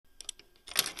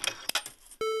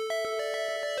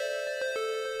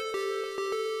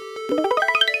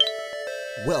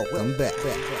Welcome back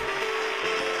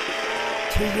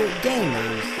to your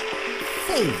gamer's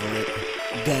favorite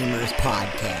gamers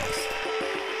podcast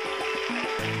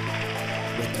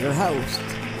with your host,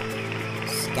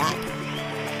 Scott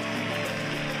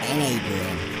and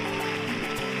Adrian.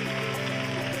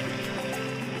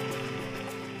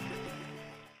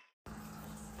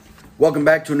 Welcome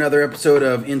back to another episode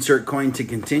of Insert Coin to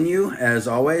Continue. As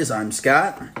always, I'm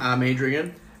Scott. I'm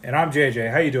Adrian. And I'm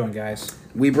JJ. How you doing, guys?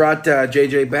 We brought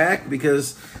JJ back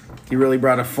because he really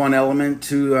brought a fun element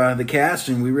to the cast,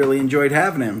 and we really enjoyed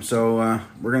having him. So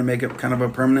we're going to make it kind of a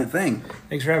permanent thing.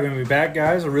 Thanks for having me back,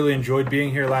 guys. I really enjoyed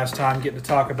being here last time, getting to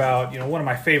talk about one of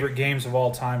my favorite games of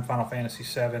all time, Final Fantasy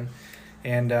VII.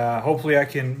 And hopefully I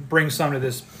can bring some to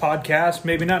this podcast.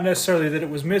 Maybe not necessarily that it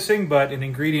was missing, but an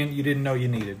ingredient you didn't know you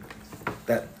needed.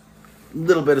 That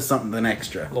little bit of something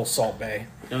extra. A little Salt Bay.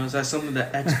 Is that something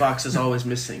that Xbox is always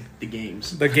missing? The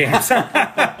games. The games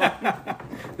that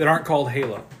aren't called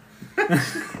Halo.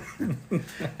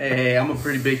 Hey, I'm a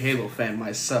pretty big Halo fan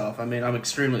myself. I mean, I'm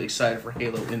extremely excited for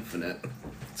Halo Infinite.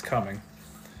 It's coming.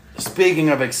 Speaking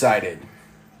of excited,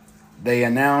 they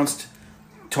announced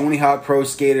Tony Hawk Pro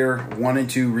Skater 1 and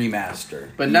 2 Remastered.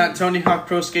 But not Tony Hawk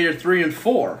Pro Skater 3 and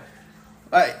 4.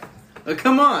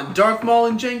 Come on, Darth Maul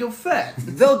and Jango Fett.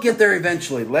 They'll get there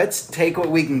eventually. Let's take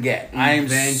what we can get. I am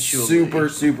Eventually.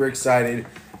 super excited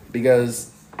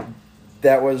because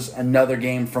that was another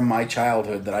game from my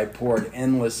childhood that I poured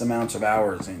endless amounts of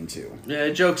hours into. Yeah,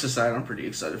 jokes aside, I'm pretty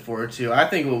excited for it too. I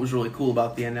think what was really cool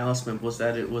about the announcement was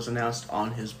that it was announced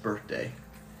on his birthday.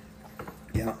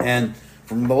 Yeah, and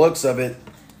from the looks of it,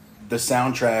 the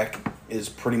soundtrack is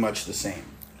pretty much the same.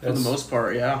 For the most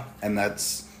part, yeah. And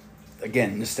that's,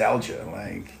 again, nostalgia.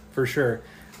 For sure.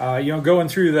 Going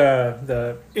through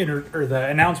the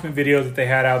announcement video that they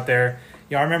had out there,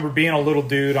 I remember being a little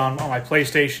dude on my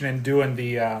PlayStation and doing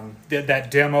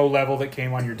that demo level that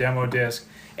came on your demo disc,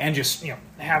 and just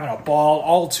having a ball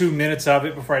all 2 minutes of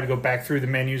it before I had to go back through the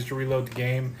menus to reload the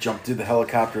game. Jump through the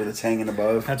helicopter that's hanging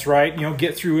above. That's right.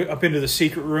 Get through up into the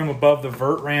secret room above the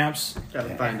vert ramps.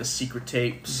 Gotta find the secret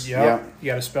tapes. Yep. Yeah. You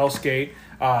got to spell skate.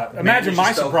 Imagine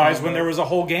my surprise when there was a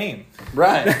whole game.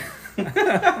 Right.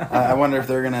 I wonder if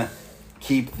they're gonna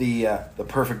keep the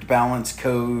perfect balance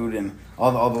code and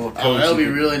all the little codes. That'll be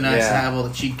really nice to have all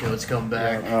the cheat codes come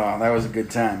back. Oh, that was a good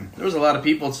time. There was a lot of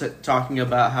people talking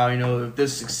about how, if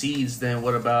this succeeds, then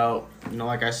what about,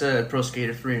 like I said, Pro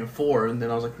Skater 3 and 4? And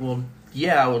then I was like, well,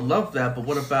 yeah, I would love that, but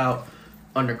what about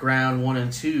Underground 1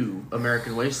 and 2,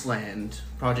 American Wasteland,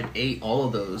 Project 8, all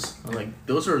of those? I'm like,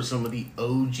 those are some of the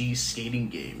OG skating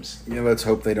games. Yeah, let's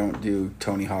hope they don't do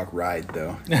Tony Hawk Ride,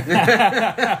 though.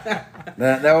 that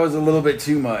was a little bit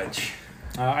too much.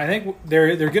 I think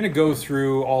they're going to go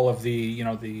through all of the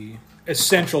the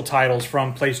essential titles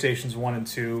from PlayStations 1 and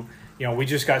 2. We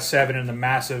just got 7 and the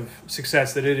massive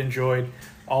success that it enjoyed,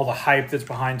 all the hype that's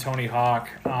behind Tony Hawk.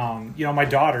 My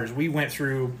daughters, we went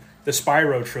through the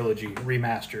Spyro trilogy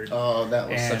remastered. Oh, that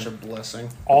was and such a blessing.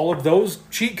 All of those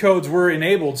cheat codes were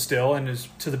enabled still, and is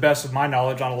to the best of my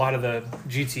knowledge on a lot of the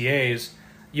GTAs.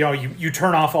 You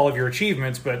turn off all of your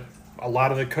achievements, but a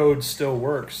lot of the codes still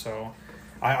work. So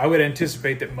I would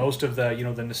anticipate that most of the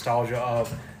the nostalgia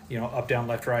of up, down,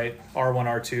 left, right, R1,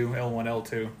 R2, L1,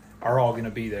 L2 are all going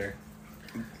to be there.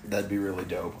 That'd be really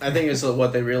dope. I think it's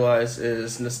what they realize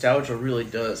is nostalgia really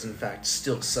does, in fact,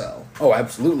 still sell. Oh,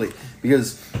 absolutely.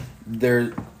 Because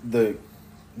the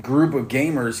group of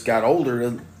gamers got older,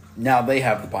 and now they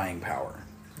have the buying power.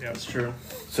 Yeah, That's true.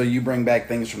 So you bring back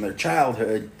things from their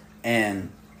childhood, and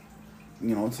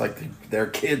it's like they're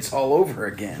kids all over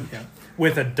again. Yeah.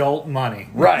 With adult money.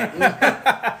 Right.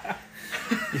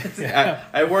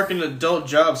 I work in an adult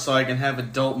job so I can have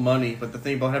adult money, but the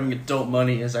thing about having adult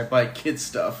money is I buy kid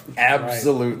stuff.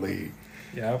 Absolutely.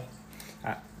 Yep.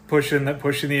 Pushing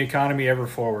the economy ever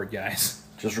forward, guys.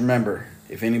 Just remember,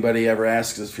 if anybody ever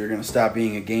asks us if you're going to stop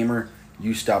being a gamer,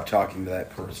 you stop talking to that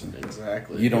person.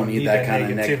 Exactly. You don't need that kind of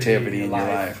negativity in your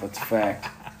life. life. That's a fact.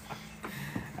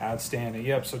 Outstanding.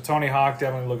 Yep. So Tony Hawk,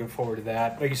 definitely looking forward to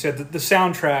that. Like you said, the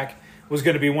soundtrack was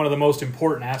going to be one of the most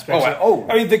important aspects.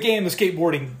 I mean, the game, the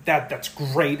skateboarding, that's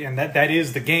great, and that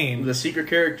is the game. The secret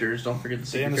characters, don't forget the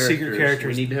secret secret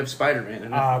characters. We need to have Spider-Man in it.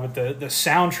 But the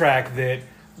soundtrack that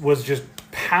was just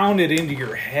pounded into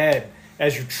your head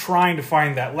as you're trying to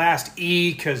find that last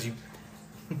E, because you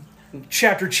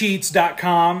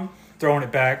chaptercheats.com, throwing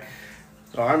it back.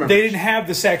 Oh, I remember. They didn't have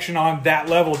the section on that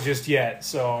level just yet,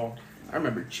 so I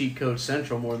remember Cheat Code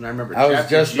Central more than I remember I was Chapter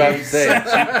just about to Cheats. say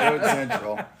Cheat Code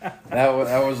Central.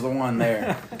 That was the one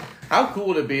there. How cool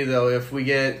would it be, though, if we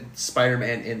get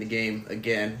Spider-Man in the game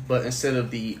again, but instead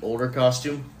of the older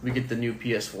costume, we get the new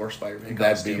PS4 Spider-Man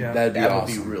costume? That'd be that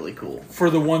awesome. would be really cool. For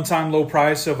the one-time low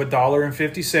price of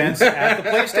 $1.50 at the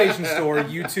PlayStation Store,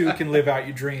 you too can live out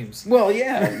your dreams. Well,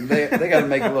 yeah, they got to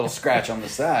make a little scratch on the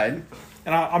side.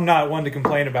 And I'm not one to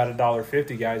complain about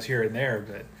 $1.50, guys, here and there,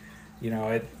 but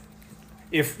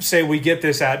if say we get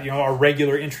this at our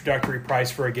regular introductory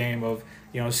price for a game of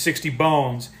 60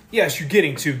 bones, yes, you're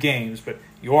getting 2 games, but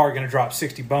you are going to drop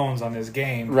 60 bones on this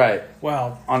game, Right.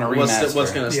 Well, On a remaster.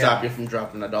 What's going to stop Yeah. you from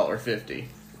dropping $1.50?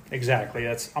 exactly.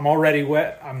 I'm already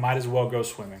wet. I might as well go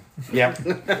swimming. Yep.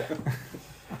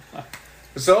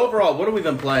 So overall, what have we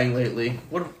been playing lately?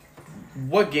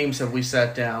 What games have we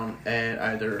sat down and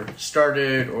either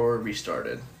started or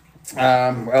restarted?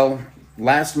 Well,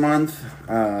 last month,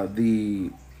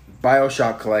 the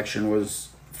BioShock collection was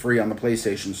free on the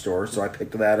PlayStation Store, so I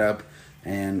picked that up,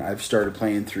 and I've started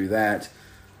playing through that.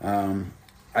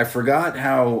 I forgot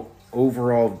how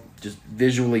overall just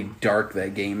visually dark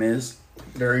that game is.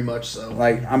 Very much so.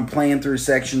 Like, I'm playing through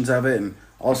sections of it, and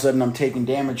all of a sudden I'm taking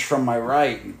damage from my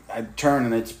right. I turn,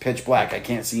 and it's pitch black. I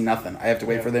can't see nothing. I have to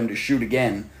wait Yeah. for them to shoot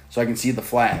again so I can see the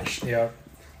flash. Yeah.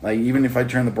 Like, even if I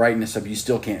turn the brightness up, you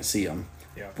still can't see them.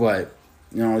 Yeah. But,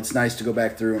 it's nice to go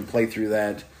back through and play through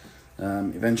that.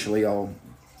 Eventually I'll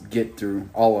get through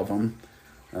all of them.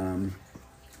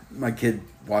 My kid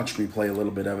watched me play a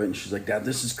little bit of it, and she's like, Dad,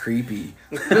 this is creepy.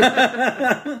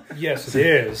 Yes, it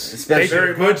is. Especially- They did a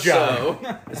Very good much job.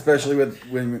 so. Especially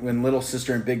when little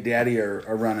sister and big daddy are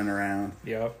running around.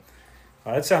 Yep.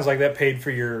 That sounds like that paid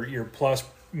for your Plus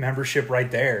membership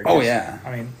right there. Oh, yeah.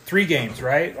 I mean, 3 games,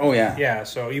 right? Oh, yeah. Yeah,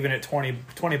 so even at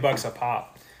 $20 a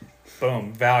pop,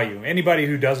 boom, value. Anybody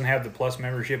who doesn't have the Plus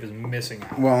membership is missing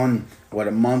out. Well, and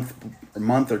a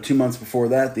month or 2 months before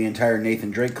that, the entire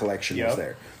Nathan Drake collection was Yep.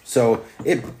 there. So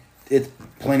it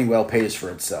plenty well pays for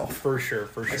itself. For sure.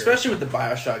 Especially with the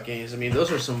BioShock games. I mean,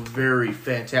 those are some very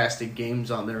fantastic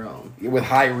games on their own. With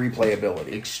high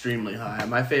replayability. Extremely high.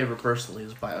 My favorite personally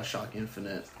is BioShock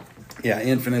Infinite. Yeah,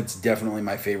 Infinite's definitely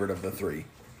my favorite of the 3.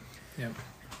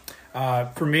 Yeah.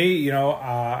 For me,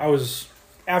 I was,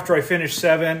 after I finished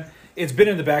 7, it's been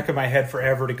in the back of my head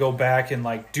forever to go back and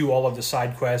do all of the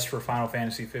side quests for Final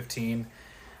Fantasy 15.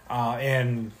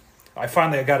 And I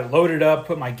finally got it loaded up,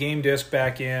 put my game disc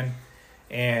back in,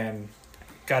 and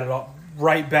got it all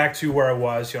right back to where I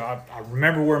was. I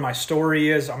remember where my story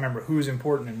is. I remember who's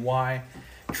important and why.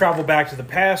 Travel back to the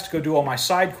past, go do all my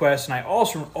side quests, and I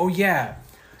also,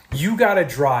 you got to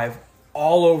drive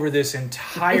all over this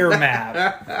entire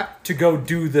map to go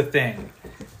do the thing.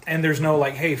 And there's no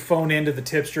hey, phone into the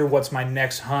tipster, what's my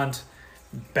next hunt?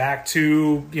 Back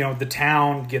to, the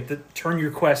town, turn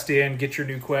your quest in, get your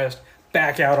new quest,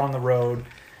 back out on the road.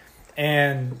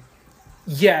 And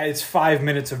yeah, it's 5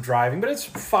 minutes of driving, but it's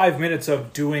 5 minutes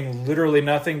of doing literally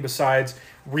nothing besides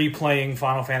replaying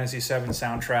Final Fantasy VII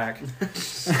soundtrack.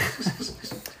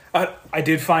 I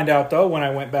did find out, though, when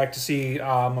I went back to see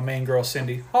my main girl,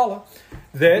 Cindy, holla,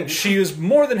 that she is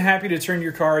more than happy to turn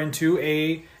your car into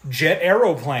a jet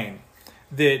aeroplane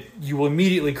that you will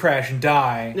immediately crash and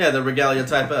die. Yeah, the Regalia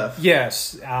Type F.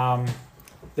 Yes.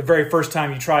 The very first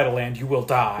time you try to land, you will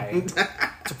die.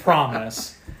 It's a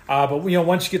promise. But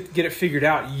once you get it figured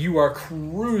out, you are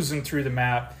cruising through the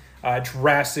map.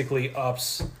 Drastically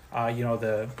ups,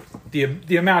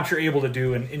 the amount you're able to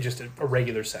do in just a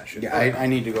regular session. Yeah, I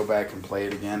need to go back and play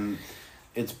it again.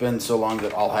 It's been so long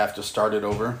that I'll have to start it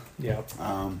over. Yeah.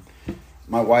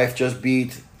 My wife just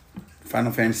beat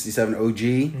Final Fantasy VII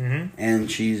OG,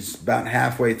 and she's about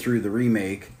halfway through the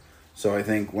remake. So I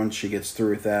think once she gets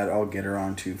through with that, I'll get her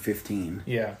on to 15.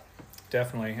 Yeah,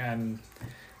 definitely. And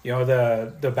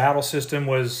the battle system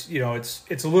was,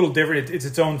 it's a little different. It's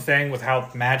its own thing with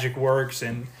how magic works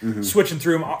and switching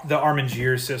through the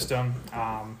Armangier system.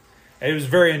 It was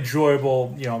very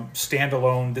enjoyable,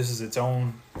 standalone. This is its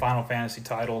own Final Fantasy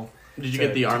title. Did you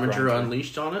get the Armiger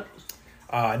Unleashed on it?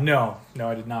 No,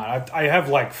 I did not. I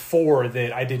have 4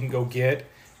 that I didn't go get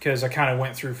because I kind of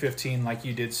went through 15 like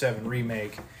you did 7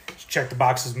 Remake. Just check the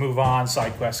boxes, move on,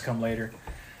 side quests come later.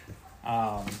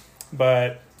 And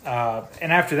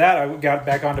after that, I got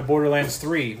back onto Borderlands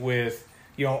 3 with,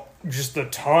 just a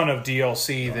ton of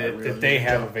DLC that they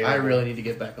have available. I really need to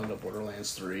get back onto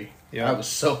Borderlands 3. Yeah. I was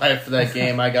so hyped for that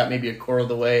game. I got maybe a quarter of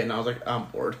the way, and I was like, I'm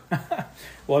bored.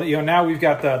 Well, now we've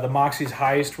got the Moxie's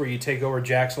Heist where you take over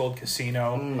Jack's old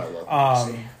casino. I love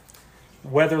Moxie.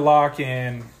 Weatherlock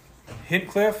and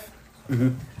Hintcliff.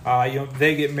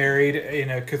 They get married in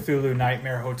a Cthulhu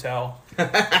Nightmare hotel.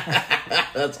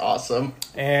 That's awesome.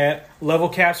 And level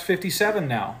cap's 57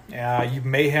 now. You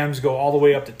Mayhems go all the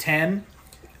way up to 10.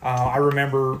 I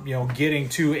remember, getting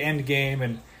to Endgame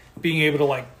and being able to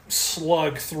like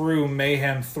slug through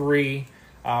Mayhem 3,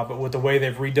 but with the way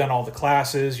they've redone all the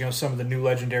classes, some of the new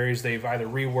legendaries they've either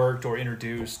reworked or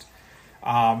introduced.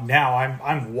 Now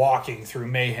I'm walking through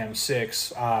Mayhem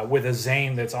 6 with a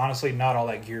Zane that's honestly not all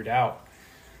that geared out.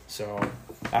 So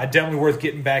definitely worth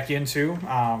getting back into.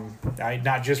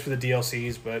 Not just for the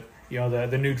DLCs, but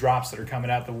the new drops that are coming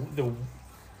out, the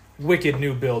wicked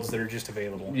new builds that are just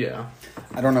available. Yeah.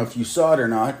 I don't know if you saw it or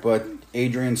not, but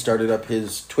Adrian started up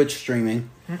his Twitch streaming.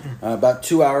 About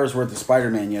 2 hours worth of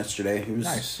Spider-Man yesterday. It was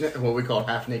Nice. What we call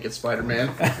half-naked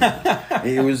Spider-Man.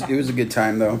 It was a good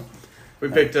time though. We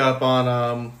picked up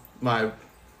on my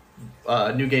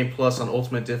New Game Plus on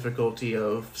Ultimate Difficulty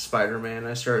of Spider-Man.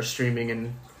 I started streaming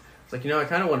and it's like, I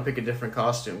kind of want to pick a different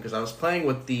costume because I was playing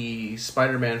with the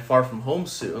Spider-Man Far From Home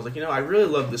suit. I was like, I really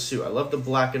love this suit. I love the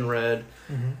black and red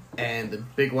and the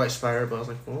big white spider, but I was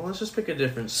like, well, let's just pick a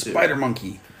different suit. Spider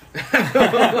Monkey.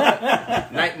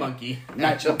 Night Monkey.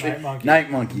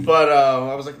 Night Monkey. But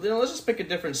I was like, let's just pick a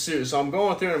different suit. So I'm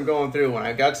going through. When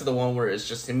I got to the one where it's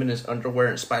just him in his underwear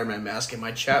and Spider-Man mask, and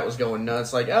my chat was going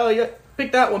nuts. Like, oh, yeah,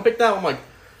 pick that one. I'm like,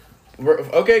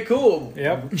 okay, cool.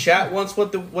 Yep. Chat wants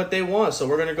what they want, so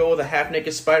we're going to go with a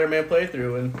half-naked Spider-Man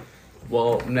playthrough. And,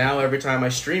 well, now every time I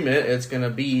stream it, it's going to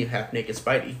be half-naked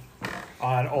Spidey.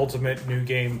 On Ultimate New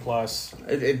Game Plus.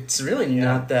 It's really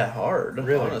not that hard,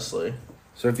 honestly.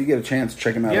 So if you get a chance,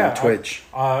 check him out on Twitch.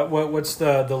 What's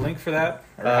the link for that?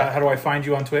 Or how do I find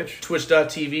you on Twitch?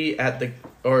 Twitch.tv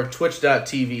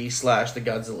Twitch.tv/the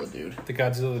Godzilla Dude. The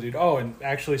Godzilla Dude. Oh, and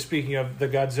actually, speaking of the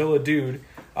Godzilla Dude,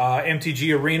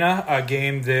 MTG Arena, a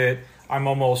game that I'm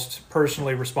almost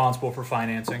personally responsible for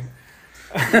financing.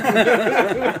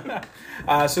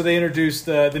 So they introduced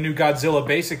the new Godzilla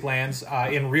basic lands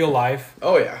in real life.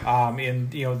 Oh yeah. In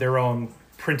their own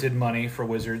printed money for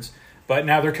Wizards. But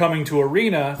now they're coming to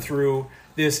Arena through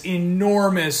this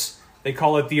enormous, they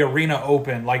call it the Arena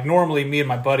Open. Like normally me and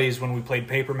my buddies, when we played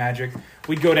Paper Magic,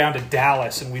 we'd go down to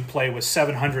Dallas and we'd play with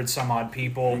 700 some odd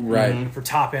people for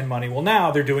top end money. Well,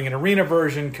 now they're doing an Arena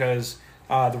version because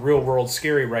the real world's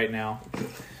scary right now.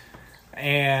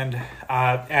 And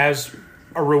as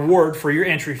a reward for your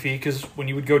entry fee, because when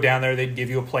you would go down there, they'd give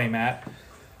you a playmat.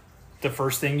 The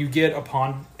first thing you get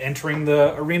upon entering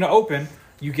the Arena Open,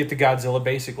 you get the Godzilla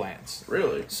basic lands.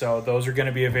 Really? So those are going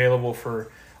to be available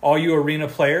for all you Arena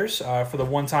players for the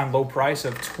one-time low price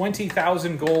of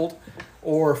 20,000 gold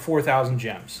or 4,000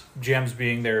 gems. Gems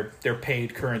being their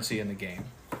paid currency in the game.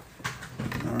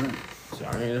 All right. So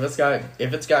I mean, if it's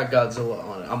got Godzilla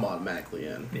on it, I'm automatically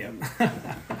in. Yeah.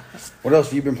 What else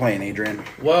have you been playing, Adrian?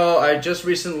 Well, I just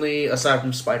recently, aside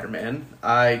from Spider-Man,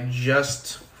 I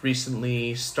just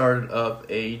recently started up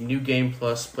a New Game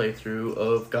Plus playthrough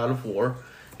of God of War.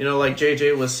 Like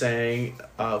JJ was saying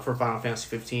for Final Fantasy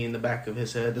 15 in the back of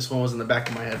his head, this one was in the back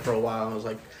of my head for a while. I was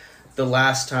like, the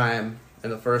last time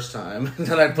and the first time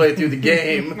that I played through the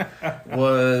game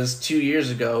was 2 years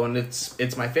ago, and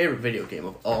it's my favorite video game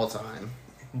of all time.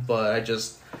 But like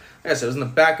I said, it was in the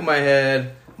back of my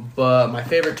head. But my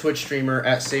favorite Twitch streamer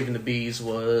at Saving the Bees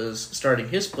was starting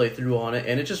his playthrough on it,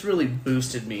 and it just really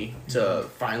boosted me to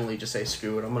finally just say,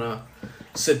 screw it, I'm going to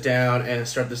sit down and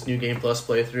start this New Game Plus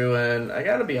playthrough. And I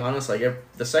got to be honest, like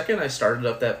the second I started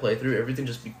up that playthrough, everything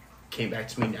just came back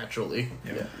to me naturally.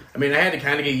 Yeah. I mean, I had to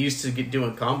kind of get used to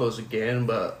doing combos again,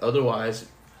 but otherwise,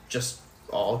 just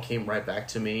all came right back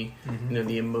to me. Mm-hmm.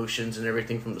 The emotions and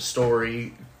everything from the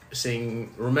story,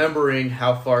 remembering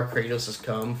how far Kratos has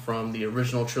come from the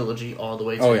original trilogy all the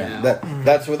way to now.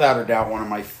 That's without a doubt one of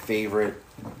my favorite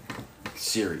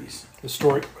series. The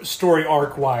story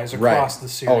arc-wise across the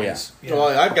series. Oh, yeah.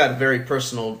 Well, I've got a very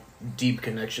personal, deep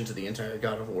connection to the entire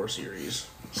God of War series.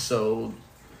 So,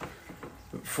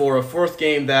 for a fourth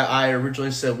game that I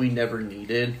originally said we never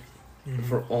needed,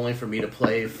 only for me to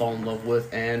play, fall in love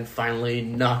with, and finally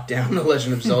knock down The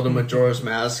Legend of Zelda Majora's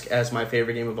Mask as my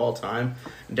favorite game of all time,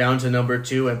 down to number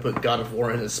 2 and put God of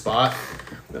War in its spot.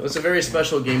 It was a very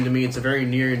special game to me. It's a very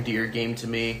near and dear game to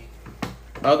me.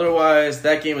 Otherwise,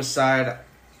 that game aside,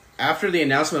 after the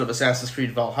announcement of Assassin's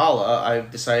Creed Valhalla, I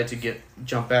decided to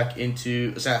jump back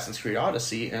into Assassin's Creed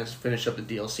Odyssey and finish up the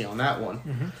DLC on that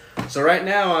one. So right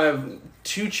now, I'm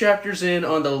 2 chapters in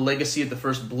on the Legacy of the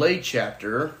First Blade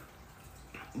chapter.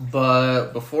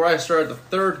 But before I started the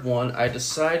third one, I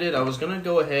decided I was going to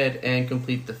go ahead and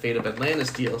complete the Fate of Atlantis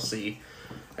DLC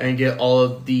and get all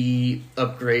of the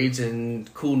upgrades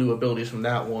and cool new abilities from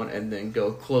that one, and then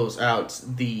go close out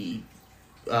the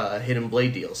Hidden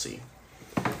Blade DLC.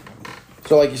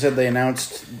 So, like you said, they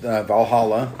announced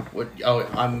Valhalla.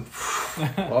 I'm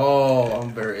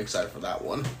very excited for that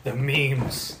one. The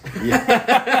memes.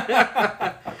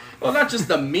 Yeah, Well, not just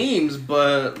the memes,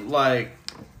 but like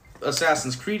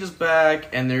Assassin's Creed is back,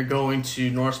 and they're going to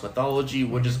Norse mythology,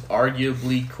 which is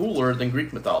arguably cooler than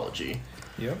Greek mythology.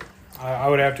 Yep. I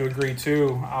would have to agree,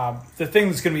 too. The thing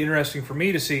that's going to be interesting for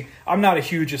me to see, I'm not a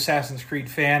huge Assassin's Creed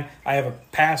fan. I have a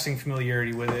passing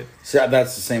familiarity with it. so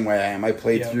that's the same way I am. I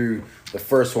played Yeah. through the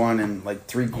first one and like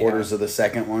 3/4 of the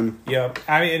second one. Yep.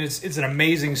 I mean, it's an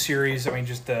amazing series. I mean,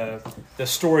 just the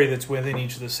story that's within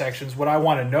each of the sections. What I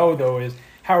want to know, though, is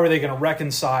how are they going to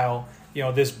reconcile,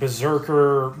 this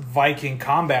berserker Viking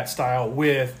combat style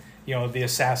with, the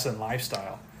assassin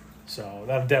lifestyle? So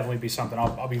that'll definitely be something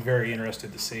I'll be very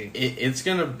interested to see. It is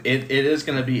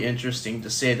gonna be interesting to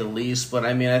say the least. But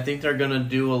I mean, I think they're gonna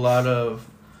draw a lot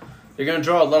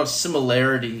of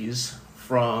similarities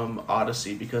from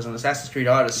Odyssey, because in Assassin's Creed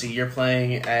Odyssey, you're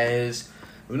playing as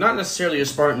not necessarily a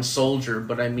Spartan soldier,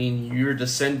 but I mean you're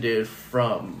descended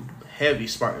from heavy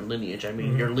Spartan lineage. I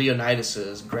mean, you're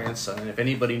Leonidas' grandson, and if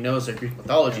anybody knows their Greek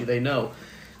mythology, they know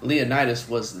Leonidas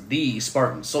was the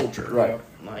Spartan soldier. Right.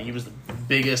 He was the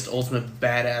biggest, ultimate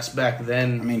badass back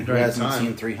then. I mean, who during the hasn't time.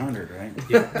 seen 300, right?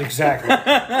 Yeah, exactly.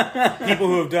 People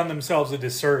who have done themselves a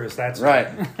disservice. That's Right.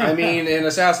 I mean, in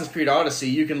Assassin's Creed Odyssey,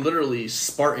 you can literally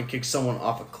Spartan kick someone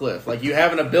off a cliff. Like, you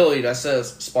have an ability that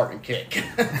says Spartan kick.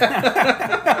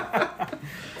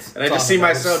 And I just see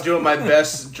myself doing my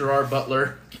best Gerard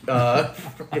Butler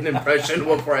fucking impression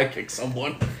before I kick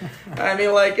someone. I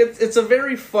mean, like, it's a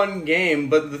very fun game,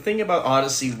 but the thing about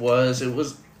Odyssey was,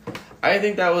 I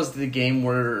think that was the game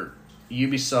where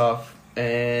Ubisoft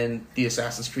and the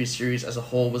Assassin's Creed series as a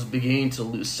whole was beginning to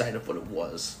lose sight of what it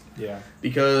was. Yeah.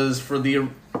 Because for the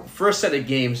first set of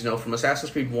games, from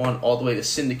Assassin's Creed 1 all the way to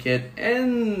Syndicate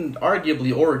and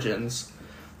arguably Origins,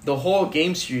 the whole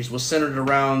game series was centered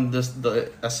around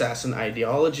the assassin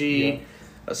ideology,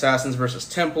 Assassins versus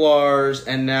Templars,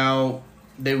 and now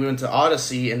they went to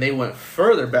Odyssey and they went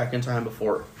further back in time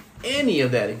before any of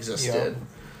that existed. Yeah.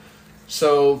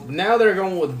 So now they're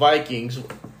going with Vikings,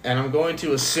 and I'm going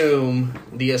to assume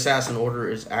the Assassin Order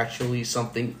is actually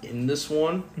something in this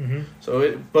one.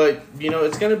 Mm-hmm. But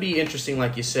it's going to be interesting,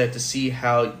 like you said, to see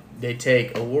how they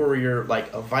take a warrior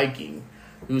like a Viking,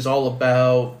 who's all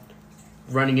about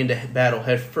running into battle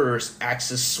head first,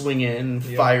 axes swinging,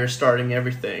 fire starting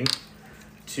everything,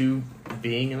 to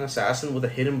being an assassin with a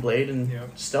hidden blade and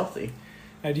stealthy.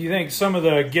 Now, do you think some of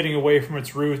the getting away from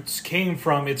its roots came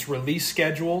from its release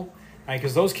schedule?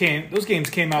 Because those games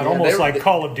came out almost like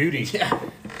Call of Duty. Yeah,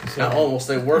 not almost.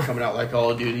 They were coming out like Call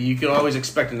of Duty. You could always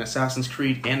expect an Assassin's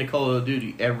Creed and a Call of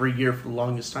Duty every year for the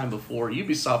longest time before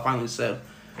Ubisoft finally said,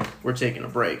 we're taking a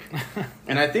break.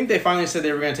 And I think they finally said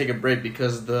they were going to take a break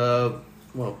because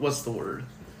what's the word?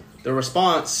 The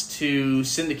response to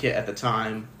Syndicate at the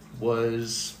time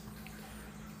was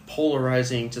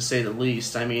polarizing, to say the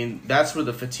least. I mean, that's where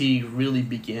the fatigue really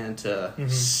began to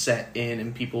set in,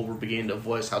 and people were beginning to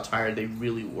voice how tired they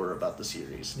really were about the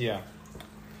series. Yeah.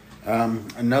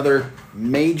 Another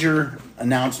major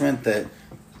announcement that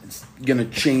it's going to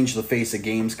change the face of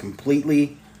games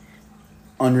completely,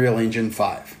 Unreal Engine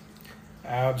 5.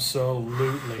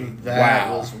 Absolutely. That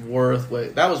Wow. was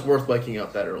worth waking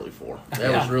up that early for.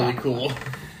 That was really cool.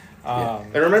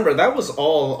 And remember, that was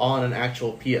all on an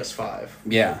actual PS5.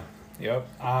 Yeah. Yep.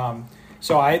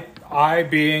 So I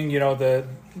being, the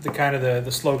kind of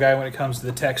the slow guy when it comes to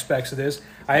the tech specs of this,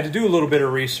 I had to do a little bit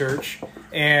of research,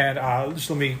 and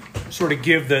just let me sort of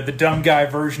give the dumb guy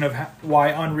version of why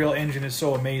Unreal Engine is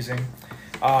so amazing.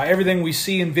 Everything we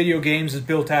see in video games is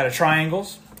built out of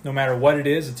triangles. No matter what it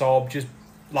is, it's all just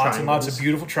lots and lots of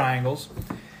beautiful triangles.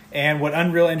 And what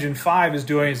Unreal Engine 5 is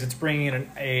doing is it's bringing in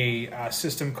a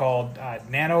system called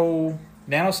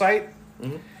Nanosite.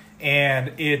 Mm-hmm.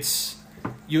 And it's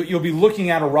you'll be looking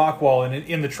at a rock wall, and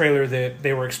in the trailer that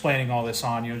they were explaining all this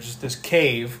on, just this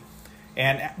cave.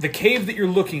 And the cave that you're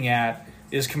looking at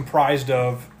is comprised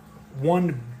of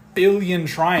 1 billion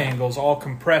triangles all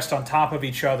compressed on top of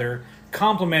each other,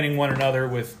 complementing one another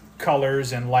with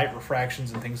colors and light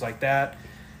refractions and things like that.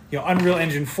 Unreal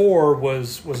Engine 4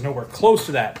 was nowhere close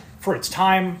to that. For its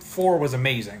time, 4 was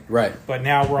amazing. Right. But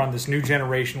now we're on this new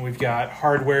generation. We've got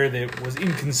hardware that was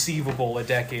inconceivable a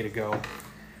decade ago.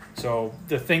 So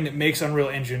the thing that makes Unreal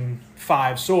Engine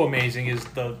 5 so amazing is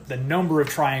the number of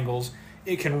triangles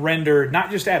it can render,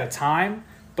 not just at a time,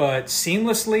 but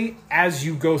seamlessly as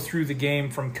you go through the game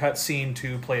from cutscene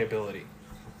to playability.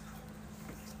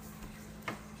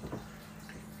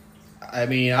 I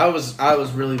mean, I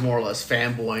was really more or less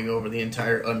fanboying over the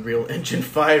entire Unreal Engine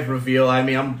 5 reveal. I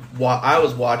mean, I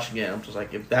was watching it. I'm just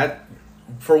like, if that,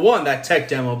 for one, that tech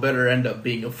demo better end up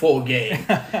being a full game.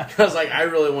 Because like, I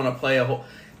really want to play a whole.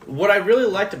 What I really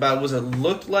liked about it was it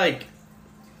looked like,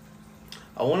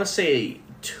 I want to say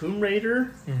Tomb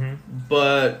Raider,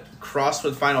 but crossed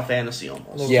with Final Fantasy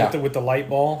almost. Yeah. With the light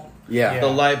ball. Yeah. The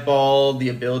light ball, the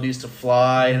abilities to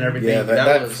fly, and everything. Yeah,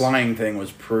 that was, flying thing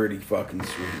was pretty fucking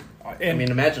sweet. I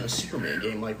mean, imagine a Superman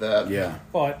game like that. Yeah.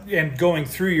 Well, and going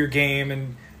through your game,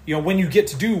 and you know, when you get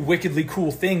to do wickedly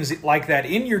cool things like that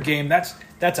in your game, that's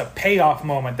a payoff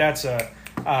moment. That's a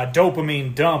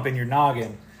dopamine dump in your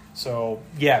noggin. So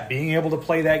yeah, being able to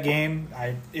play that game,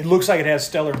 it looks like it has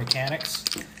stellar mechanics.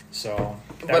 So,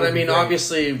 but I mean,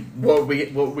 obviously, what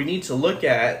we need to look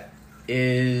at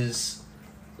is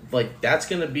like that's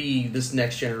going to be this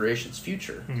next generation's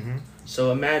future.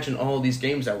 So imagine all of these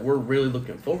games that we're really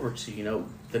looking forward to. You know,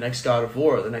 the next God of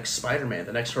War, the next Spider-Man,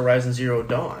 the next Horizon Zero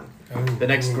Dawn, the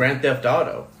next Grand Theft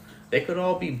Auto. They could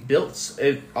all be built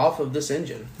off of this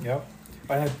engine. Yep.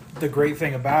 And the great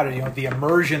thing about it, you know, the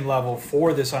immersion level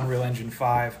for this Unreal Engine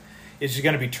 5 is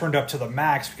going to be turned up to the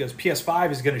max because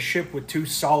PS5 is going to ship with 2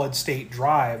 solid-state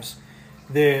drives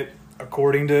that,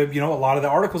 according to, you know, a lot of the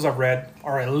articles I've read,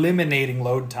 are eliminating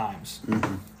load times.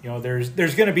 You know, there's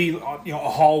going to be, you know, a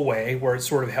hallway where it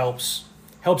sort of helps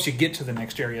you get to the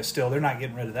next area still. They're not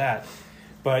getting rid of that.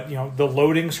 But, you know, the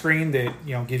loading screen that,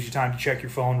 you know, gives you time to check your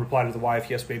phone, reply to the wife,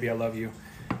 yes, baby, I love you.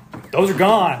 Those are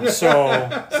gone.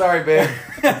 So Sorry, babe.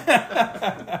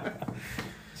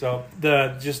 So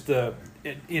the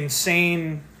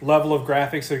insane level of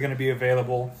graphics that are going to be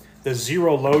available, the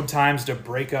zero load times to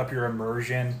break up your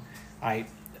immersion.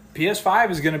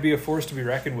 PS5 is going to be a force to be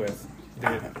reckoned with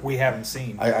that we haven't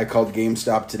seen. I called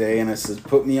GameStop today and I said,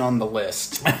 put me on the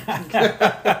list.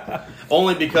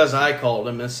 Only because I called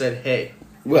them and said, "Hey,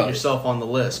 put yourself on the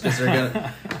list,"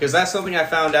 because that's something I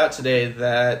found out today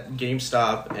that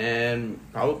GameStop and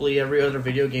probably every other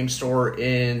video game store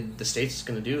in the States is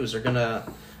going to do is they're going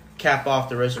to cap off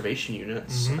the reservation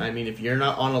units. I mean, if you're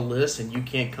not on a list and you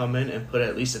can't come in and put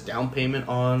at least a down payment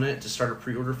on it to start a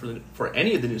pre-order for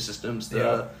any of the new systems,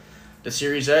 the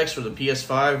Series X or the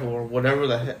PS5 or whatever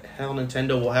the hell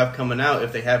Nintendo will have coming out,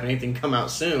 if they have anything come out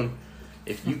soon,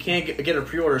 if you can't get a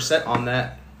pre-order set on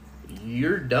that,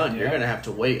 you're done. You're going to have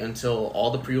to wait until all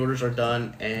the pre-orders are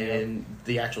done and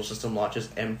the actual system launches,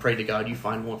 and pray to God you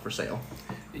find one for sale.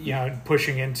 You know,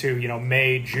 pushing into, you know,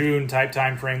 May, June type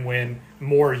time frame when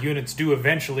more units do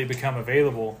eventually become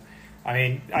available. I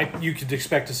mean, you could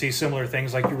expect to see similar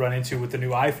things like you run into with the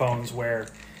new iPhones where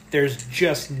there's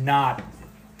just not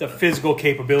the physical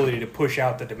capability to push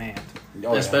out the demand.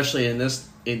 Especially in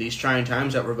these trying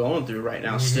times that we're going through right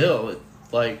now. Still,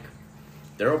 like,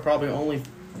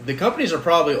 the companies are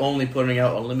probably only putting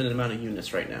out a limited amount of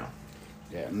units right now.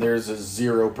 Yeah, and there's a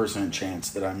 0% chance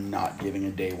that I'm not getting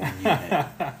a day one unit.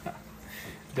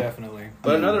 Definitely.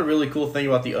 But another really cool thing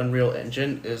about the Unreal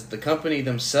Engine is the company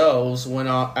themselves went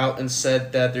out and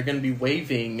said that they're going to be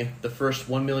waiving the first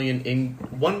 $1 million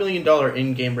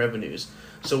in-game revenues.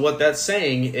 So what that's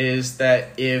saying is that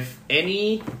if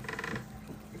any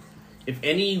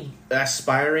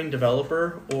aspiring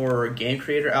developer or game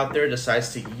creator out there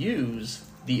decides to use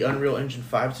the Unreal Engine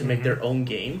 5 to make their own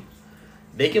game,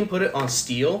 they can put it on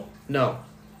Steel. No,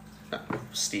 not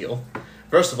Steel.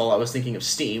 First of all, I was thinking of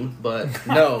Steam, but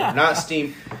no, not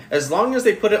Steam. As long as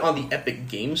they put it on the Epic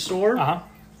Game Store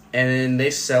and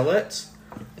they sell it,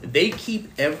 they keep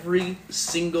every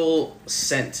single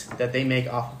cent that they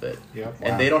make off of it. Yep.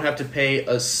 And they don't have to pay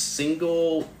a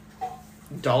single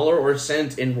dollar or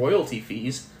cent in royalty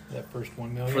fees That first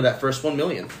 1 million? for that first 1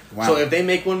 million. Wow. So if they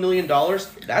make $1 million,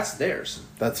 that's theirs.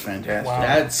 That's fantastic. Wow.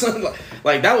 That's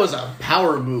like, that was a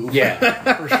power move.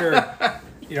 Yeah. For sure.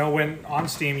 You know, when on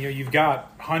Steam, you know, you've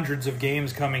got hundreds of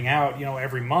games coming out, you know,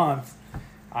 every month.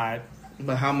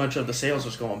 But how much of the sales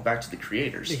was going back to the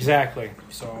creators? Exactly.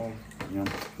 So, You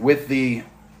know, with the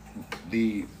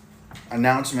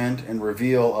announcement and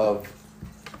reveal of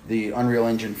the Unreal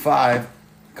Engine 5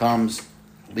 comes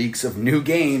leaks of new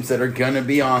games that are going to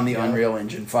be on the Unreal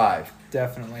Engine 5.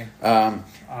 definitely.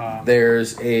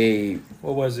 There's a...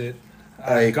 What was it?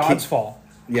 I God's can't- Fall.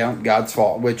 Yeah, God's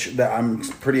Fall, which I'm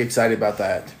pretty excited about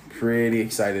that. Pretty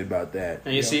excited about that.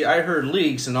 And you see, I heard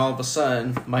leaks, and all of a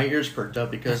sudden, my ears perked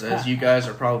up because, as you guys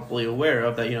are probably aware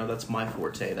of, that, you know, that's my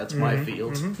forte, that's my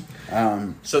field.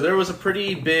 So there was a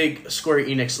pretty big Square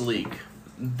Enix leak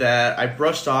that I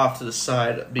brushed off to the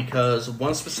side because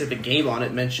one specific game on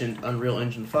it mentioned Unreal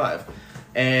Engine 5,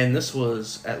 and this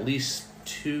was at least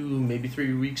 2, maybe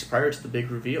 3 weeks prior to the big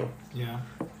reveal. Yeah.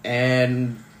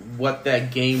 And what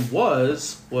that game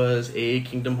was a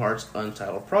Kingdom Hearts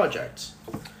Untitled project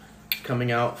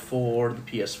coming out for the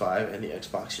PS5 and the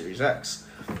Xbox Series X.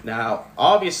 Now,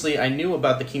 obviously, I knew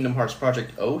about the Kingdom Hearts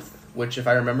Project Oath, which, if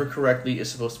I remember correctly,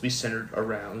 is supposed to be centered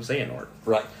around Xehanort.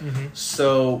 Right.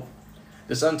 So,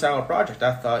 this Untitled project,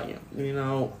 I thought,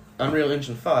 Unreal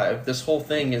Engine 5, this whole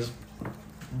thing is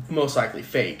most likely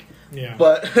fake. Yeah.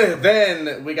 But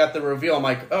then we got the reveal. I'm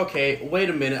like, okay, wait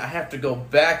a minute. I have to go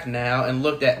back now and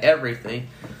look at everything.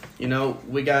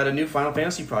 We got a new Final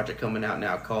Fantasy project coming out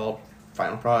now called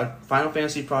Final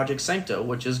Fantasy Project Sancto,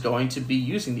 which is going to be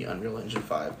using the Unreal Engine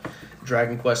 5.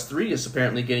 Dragon Quest 3 is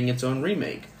apparently getting its own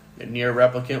remake. Nier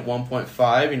Replicant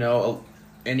 1.5,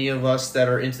 any of us that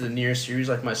are into the Nier series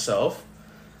like myself,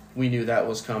 we knew that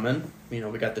was coming. We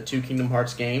got the 2 Kingdom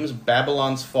Hearts games,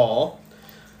 Babylon's Fall,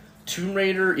 Tomb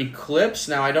Raider Eclipse.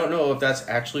 Now, I don't know if that's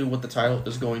actually what the title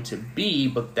is going to be,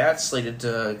 but that's slated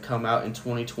to come out in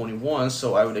 2021,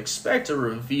 so I would expect a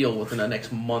reveal within the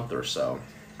next month or so.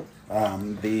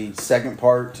 The second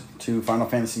part to Final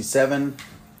Fantasy VII,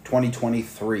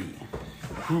 2023.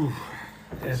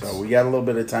 So we got a little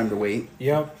bit of time to wait.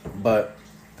 Yep. But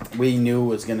we knew it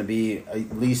was going to be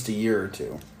at least a year or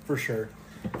two. For sure.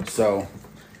 So,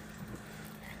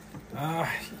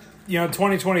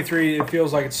 2023, it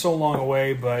feels like it's so long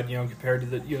away, but, compared to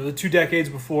the 2 decades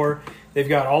before, they've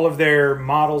got all of their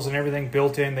models and everything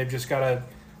built in. They've just got to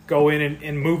go in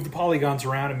and move the polygons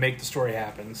around and make the story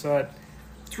happen. So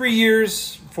 3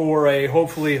 years for a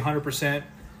hopefully 100%,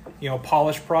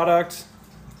 polished product.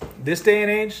 This day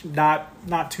and age,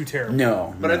 not too terrible.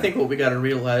 no. But I think what we got to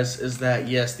realize is that,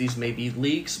 yes, these may be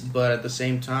leaks, but at the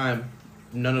same time,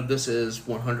 none of this is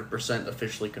 100%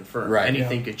 officially confirmed. Right.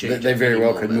 Anything could change. They at very any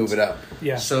well could moment. move it up.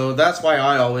 Yeah. So that's why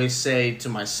I always say to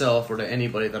myself or to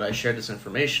anybody that I share this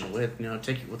information with,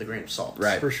 take it with a grain of salt.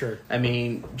 Right. For sure. I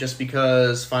mean, just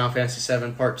because Final Fantasy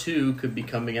VII Part 2 could be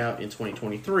coming out in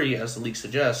 2023, as the leak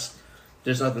suggests,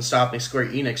 there's nothing stopping Square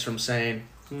Enix from saying,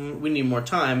 we need more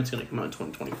time, it's going to come out in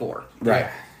 2024.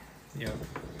 Right. Yeah.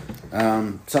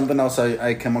 Something else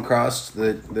I come across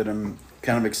that I'm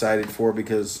kind of excited for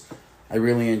because I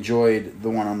really enjoyed the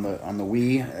one on the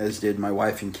Wii, as did my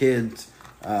wife and kids.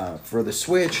 For the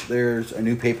Switch, there's a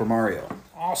new Paper Mario.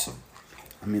 Awesome.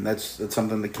 I mean, that's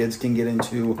something the kids can get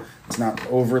into. It's not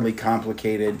overly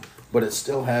complicated, but it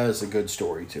still has a good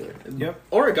story to it. Yep.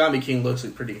 Origami King looks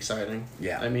pretty exciting.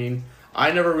 Yeah. I mean,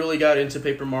 I never really got into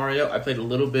Paper Mario. I played a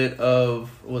little bit of,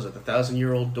 what was it, the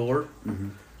 1,000-Year-Old Door? Mm-hmm.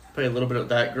 Played a little bit of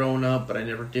that growing up, but I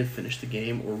never did finish the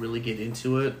game or really get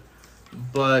into it.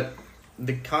 But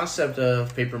the concept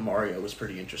of Paper Mario was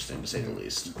pretty interesting, to say the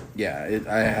least. Yeah,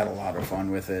 I had a lot of fun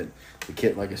with it. The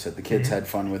kid, like I said, the kids had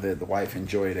fun with it. The wife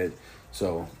enjoyed it.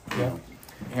 So,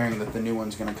 hearing that the new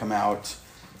one's going to come out,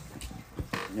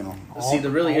 See, the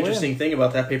really interesting thing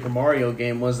about that Paper Mario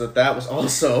game was that was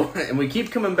also, and we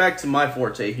keep coming back to my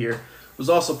forte here, was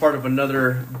also part of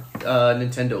another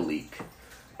Nintendo leak.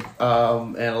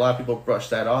 And a lot of people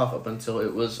brushed that off up until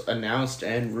it was announced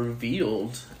and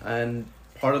revealed. And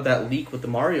part of that leak with the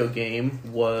Mario game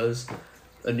was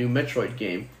a new Metroid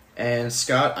game. And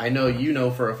Scott, I know you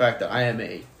know for a fact that I am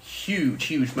a huge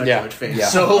Metroid fan. Yeah.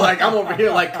 So I'm over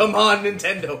here come on,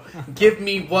 Nintendo, give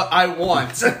me what I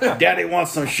want. Daddy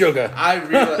wants some sugar.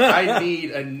 I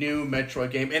need a new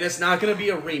Metroid game, and it's not going to be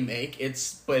a remake.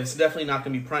 But it's definitely not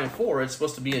going to be Prime 4. It's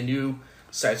supposed to be a new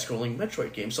side-scrolling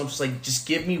Metroid game. So I'm just just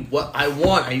give me what I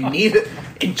want. I need it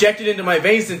injected into my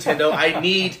veins, Nintendo. I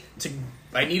need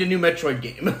a new Metroid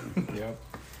game. Yep.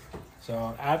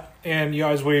 So,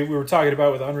 as we were talking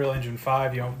about with Unreal Engine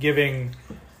 5, giving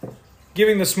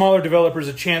the smaller developers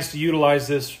a chance to utilize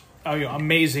this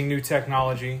amazing new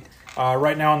technology.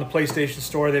 Right now on the PlayStation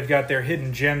Store, they've got their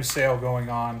hidden gem sale going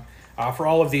on for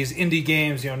all of these indie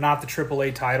games, not the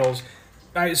AAA titles.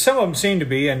 Some of them seem to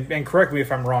be, and correct me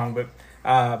if I'm wrong,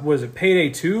 but was it Payday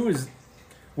 2?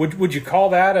 Would you call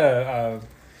that a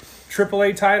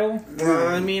AAA title?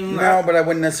 No, but I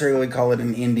wouldn't necessarily call it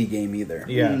an indie game either.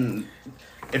 Yeah.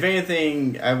 If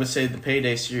anything, I would say the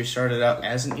Payday series started out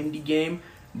as an indie game,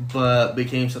 but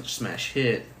became such a smash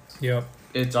hit. Yep.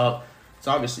 It's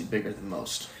obviously bigger than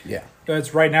most. Yeah.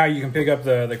 It's right now you can pick up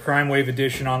the Crime Wave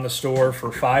edition on the store for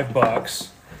 $5.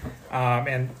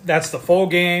 And that's the full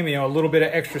game, a little bit of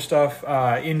extra stuff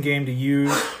in game to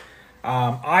use.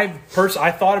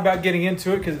 I thought about getting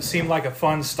into it because it seemed like a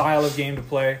fun style of game to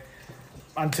play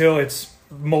until it's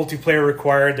multiplayer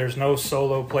required. There's no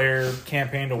solo player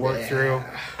campaign to work through,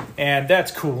 and that's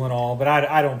cool and all, but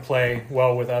I don't play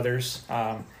well with others.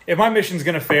 If my mission's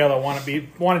going to fail, I want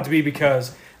it to be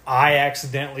because I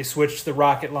accidentally switched the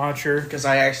rocket launcher. Because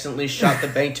I accidentally shot the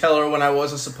bank teller when I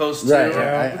wasn't supposed to. Right.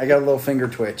 Yeah. I got a little finger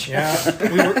twitch.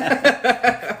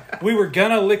 Yeah, we were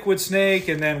gonna liquid snake,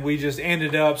 and then we just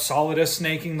ended up solidus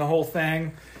snaking the whole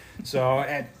thing. So,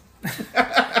 You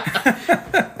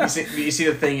see,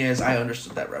 the thing is, I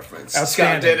understood that reference. Scott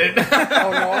Outstanding. did it.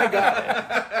 Oh no, I got it.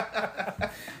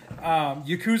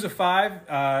 Yakuza 5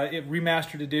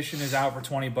 remastered edition is out for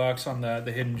 $20 on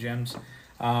the Hidden Gems.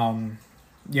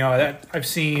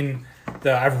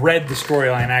 That I've read the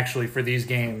storyline actually for these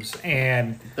games,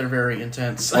 and They're very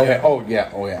intense. Okay. Oh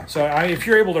yeah. so if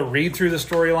you're able to read through the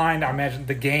storyline, I imagine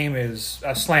the game is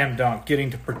a slam dunk.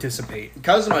 Getting to participate.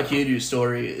 Kazuma Kiryu's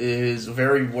story is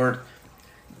very worth.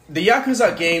 The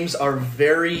Yakuza games are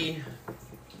very.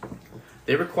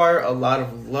 They require a lot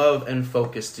of love and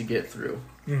focus to get through.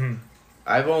 Mm-hmm.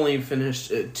 I've only finished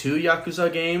 2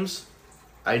 Yakuza games.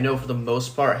 I know for the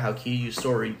most part how Kiryu's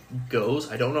story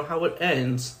goes. I don't know how it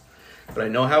ends, but I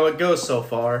know how it goes so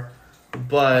far.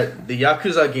 But the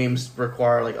Yakuza games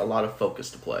require like a lot of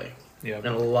focus to play, Yep.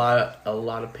 and a lot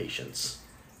of patience.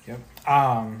 Yep.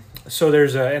 So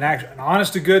there's an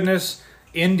honest to goodness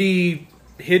indie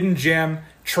hidden gem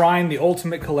trying the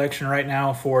Ultimate Collection right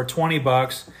now for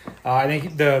 $20. I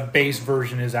think the base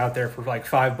version is out there for like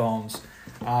 $5.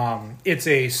 It's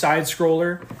a side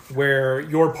scroller where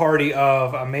your party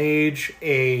of a mage,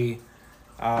 a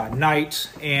knight,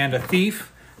 and a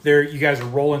thief. You guys are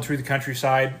rolling through the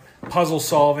countryside, puzzle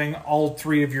solving. All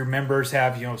 3 of your members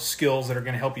have skills that are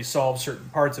going to help you solve certain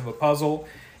parts of a puzzle,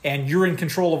 and you're in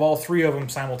control of all 3 of them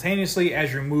simultaneously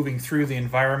as you're moving through the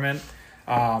environment.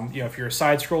 If you're a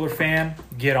side scroller fan,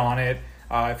 get on it.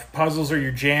 If puzzles are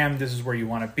your jam, this is where you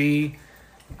want to be.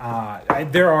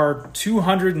 There are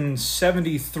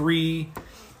 273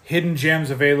 hidden gems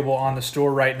available on the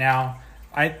store right now.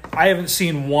 I haven't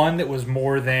seen one that was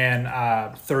more than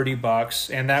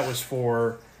 $30, and that was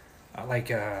for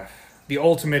the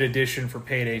Ultimate Edition for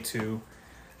Payday 2.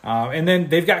 And then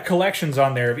they've got collections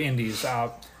on there of indies.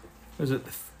 Was it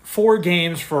 4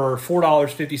 games for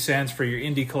 $4.50 for your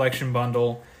indie collection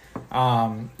bundle?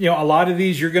 A lot of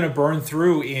these you're going to burn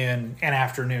through in an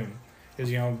afternoon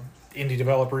because indie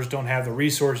developers don't have the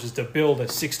resources to build a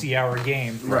 60-hour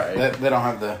game. Right. They don't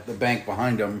have the bank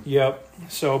behind them. Yep.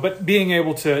 So, but being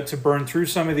able to burn through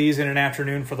some of these in an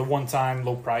afternoon for the one-time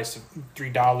low price of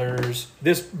 $3.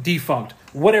 This Defunct,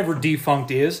 whatever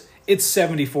Defunct is, it's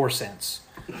 74 cents.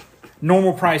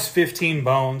 Normal price 15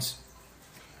 bones.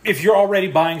 If you're already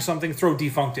buying something, throw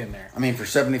Defunct in there. I mean, for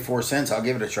 74 cents, I'll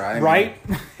give it a try. Right?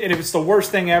 And if it's the worst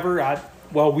thing ever,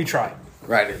 we tried.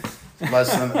 Right. It's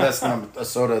less than a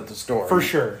soda at the store. For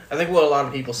sure. I think what a lot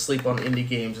of people sleep on indie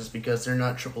games is because they're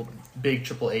not big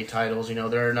AAA titles.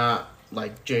 They're not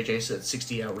like JJ said,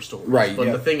 60-hour stories. Right. But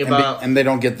yeah. the thing about and they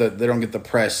don't get the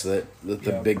press that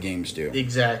the big games do.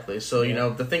 exactly. So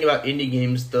the thing about indie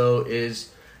games though is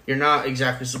you're not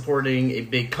exactly supporting a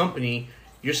big company.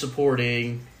 You're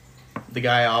supporting the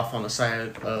guy off on the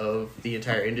side of the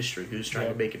entire industry who's trying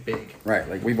to make it big. Right.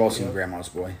 Like we've all seen Grandma's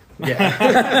Boy.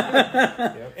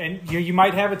 Yeah. And you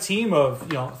might have a team of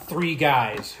 3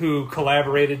 guys who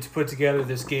collaborated to put together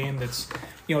this game that's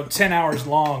 10 hours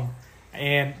long,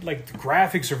 and like the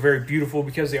graphics are very beautiful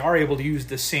because they are able to use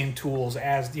the same tools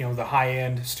as the high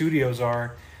end studios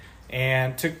are,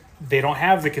 and they don't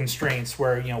have the constraints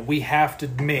where we have to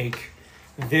make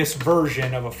this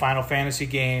version of a Final Fantasy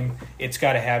game. It's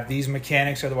got to have these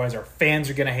mechanics, otherwise our fans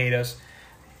are going to hate us.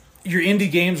 Your indie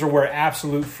games are where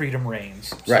absolute freedom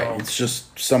reigns. Right. So, It's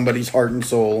just somebody's heart and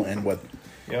soul and what.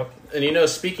 yep. And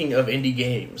speaking of indie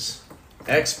games,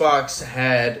 Xbox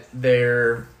had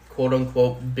their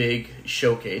quote-unquote big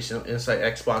showcase inside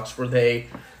Xbox where they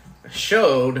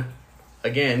showed,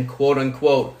 again,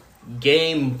 quote-unquote,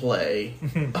 gameplay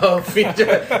of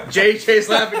JJ's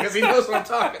laughing because he knows what I'm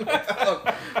talking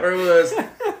about. Or it was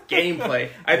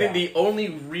gameplay. I think the only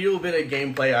real bit of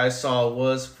gameplay I saw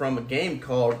was from a game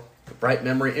called Bright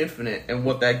Memory Infinite. And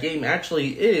what that game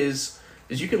actually is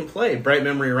you can play Bright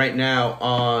Memory right now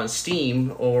on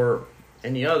Steam or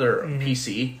any other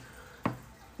PC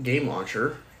game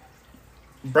launcher.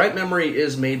 Bright Memory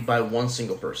is made by one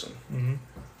single person. Mm-hmm.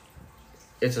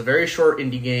 It's a very short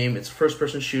indie game. It's a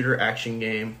first-person shooter action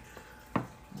game.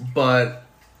 But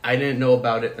I didn't know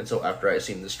about it until after I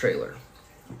seen this trailer.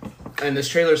 And this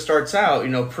trailer starts out,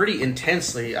 pretty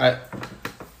intensely. I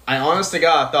honest to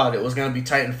God thought it was going to be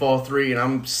Titanfall 3, and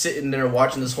I'm sitting there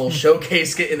watching this whole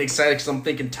showcase getting excited because I'm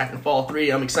thinking Titanfall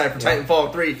 3. I'm excited for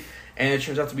Titanfall 3. And it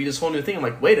turns out to be this whole new thing. I'm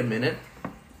like, wait a minute.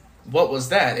 What was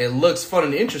that? It looks fun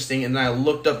and interesting. And then I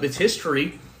looked up its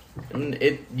history. And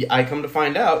I come to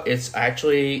find out it's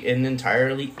actually an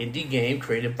entirely indie game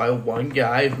created by one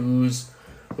guy who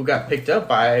got picked up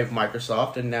by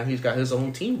Microsoft, and now he's got his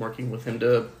own team working with him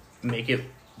to make it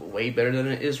way better than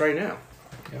it is right now.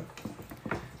 Yep.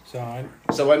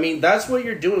 So I mean, that's what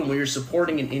you're doing when you're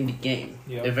supporting an indie game.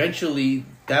 Yep. Eventually,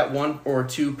 that 1 or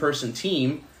 2 person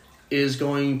team is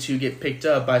going to get picked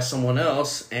up by someone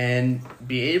else and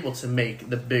be able to make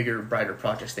the bigger, brighter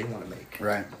projects they want to make.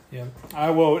 Right. Yeah.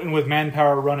 And with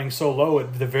manpower running so low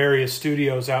at the various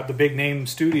studios the big name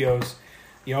studios,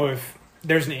 if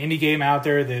there's an indie game out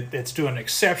there that's doing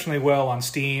exceptionally well on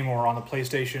Steam or on the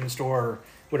PlayStation Store or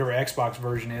whatever Xbox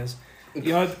version is,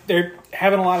 they're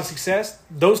having a lot of success.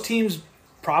 Those teams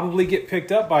probably get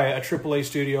picked up by a AAA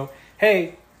studio.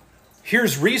 Hey,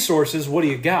 here's resources. What do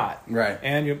you got? Right.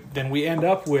 And then we end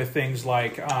up with things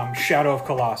like Shadow of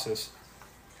Colossus,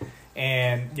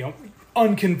 and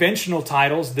unconventional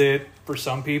titles that for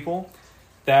some people,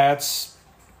 that's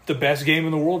the best game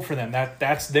in the world for them.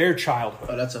 That's their childhood.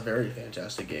 Oh, that's a very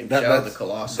fantastic game. Shadow of the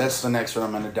Colossus. That's the next one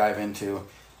I'm going to dive into.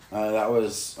 That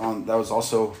was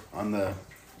also on the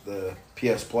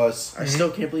PS Plus. I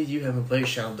still can't believe you haven't played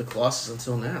Shadow of the Colossus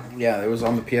until now. Yeah, it was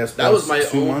on the PS Plus. That was my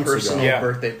 2 own months personal ago.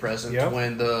 birthday present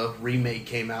when the remake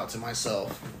came out to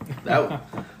myself.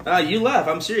 You laugh.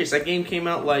 I'm serious. That game came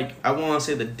out I want to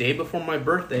say the day before my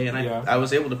birthday, and I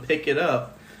was able to pick it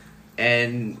up,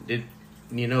 and it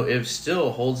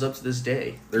still holds up to this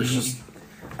day.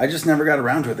 I just never got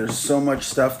around to it. There's so much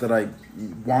stuff that I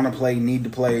want to play, need to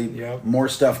play. Yep. More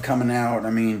stuff coming out.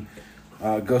 I mean,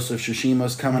 Ghost of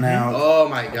Tsushima's coming out. Oh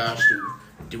my gosh, dude.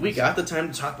 Do we got the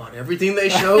time to talk about everything they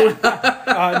showed?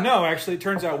 No, actually, it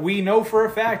turns out we know for a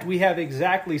fact we have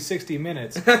exactly 60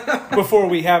 minutes before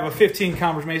we have a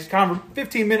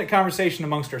 15-minute conversation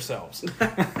amongst ourselves.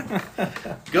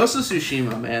 Ghost of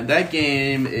Tsushima, man, that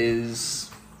game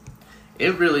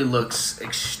it really looks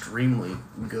extremely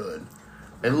good.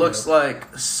 It looks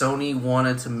like Sony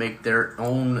wanted to make their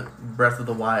own Breath of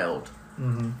the Wild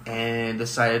and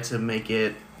decided to make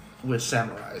it with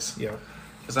samurais. Yeah.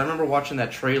 Because I remember watching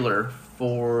that trailer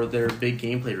for their big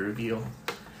gameplay reveal,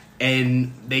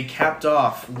 and they capped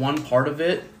off one part of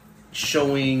it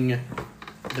showing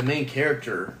the main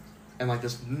character and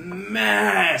this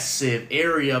massive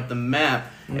area of the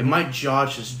map, and my jaw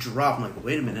just dropped. I'm like,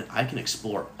 wait a minute, I can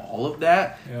explore all of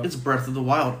that? Yep. It's Breath of the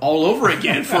Wild all over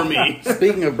again for me.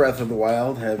 Speaking of Breath of the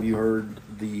Wild, have you heard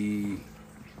the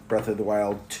Breath of the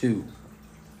Wild 2?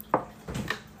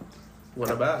 What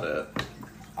about it?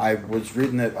 I was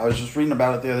just reading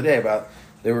about it the other day.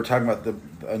 They were talking about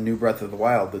a new Breath of the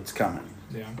Wild that's coming.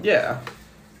 Yeah. Yeah.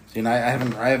 See, and I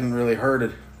haven't really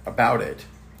heard about it.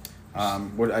 I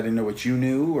didn't know what you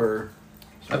knew, or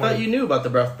I thought you knew about the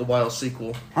Breath of the Wild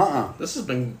sequel. This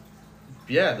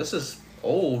is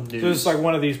old news. So it's like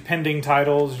one of these pending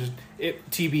titles,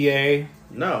 TBA.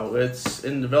 No, it's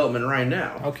in development right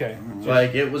now. Okay.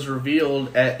 It was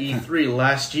revealed at E3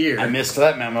 last year. I missed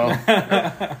that memo.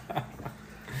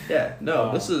 Yeah,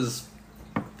 no, this is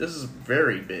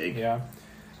very big. Yeah,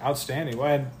 outstanding.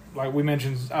 Well, like we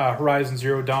mentioned, Horizon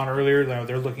Zero Dawn earlier.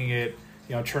 They're looking at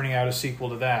churning out a sequel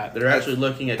to that. They're actually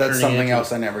looking at that's something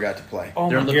else I never got to play. Oh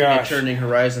they're my looking gosh. at turning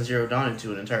Horizon Zero Dawn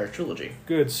into an entire trilogy.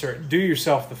 Good sir, do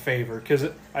yourself the favor, because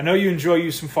I know you enjoy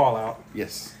some Fallout.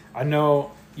 Yes. I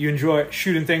know you enjoy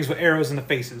shooting things with arrows in the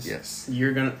faces. Yes.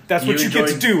 That's what you get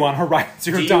to do on Horizon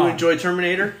Zero Dawn. Do you enjoy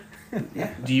Terminator?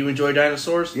 Yeah. Do you enjoy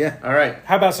dinosaurs? Yeah. All right.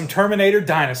 How about some Terminator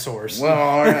dinosaurs? Well,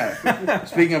 all right.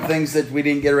 Speaking of things that we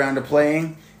didn't get around to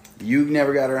playing, you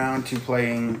never got around to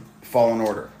playing Fallen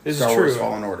Order. This Star is true. Wars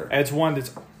Fallen Order. It's one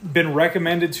that's been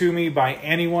recommended to me by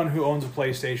anyone who owns a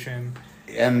PlayStation.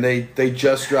 And they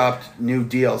just dropped new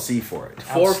DLC for it.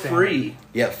 For Outstanding. free.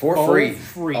 Yeah, for free.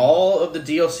 Free. All of the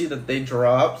DLC that they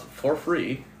dropped for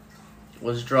free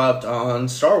was dropped on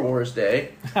Star Wars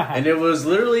Day. And it was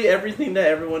literally everything that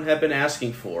everyone had been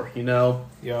asking for.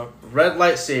 Yep. Red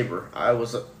lightsaber. I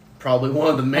was probably one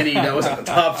of the many that was at the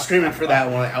top screaming for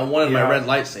that one. I wanted my red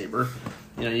lightsaber.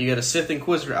 You get a Sith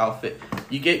Inquisitor outfit.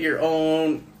 You get your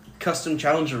own custom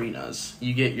challenge arenas.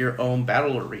 You get your own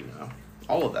battle arena.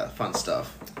 All of that fun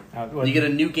stuff. You get a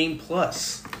new game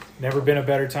plus. Never been a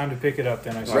better time to pick it up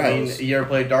than I suppose. You ever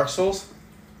played Dark Souls?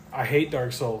 I hate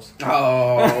Dark Souls.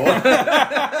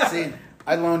 Oh. See,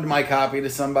 I loaned my copy to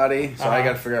somebody, so I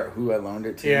got to figure out who I loaned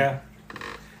it to.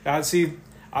 Yeah. See,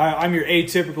 I'm your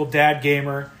atypical dad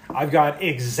gamer. I've got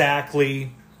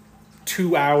exactly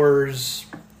 2 hours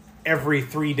every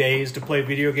 3 days to play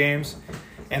video games,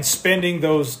 and spending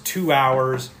those 2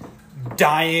 hours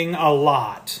dying a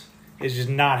lot is just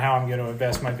not how I'm going to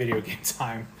invest my video game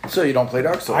time. So you don't play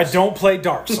Dark Souls? I don't play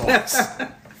Dark Souls.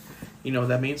 You know what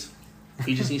that means?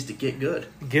 He just needs to get good.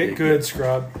 Get good,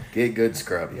 scrub. Get good,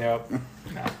 scrub. Yep.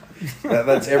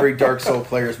 That's every Dark Soul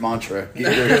player's mantra.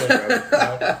 Get good, scrub.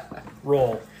 Yep.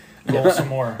 Roll some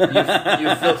more.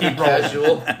 You filthy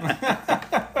casual.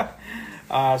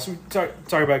 So we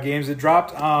talk about games that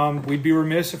dropped. We'd be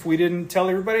remiss if we didn't tell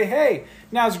everybody, hey,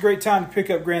 now's a great time to pick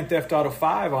up Grand Theft Auto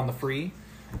 5 on the free.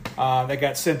 That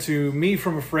got sent to me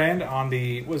from a friend on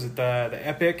the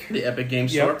Epic? The Epic Game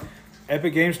Store. Yep.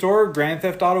 Epic Game Store, Grand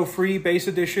Theft Auto free base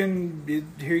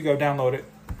edition. Here you go, download it.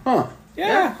 Huh.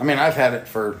 Yeah. I mean, I've had it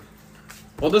for...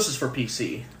 Well, this is for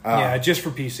PC. Yeah, just for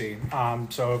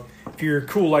PC. So if you're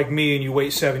cool like me and you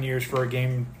wait 7 years for a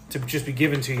game to just be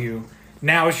given to you,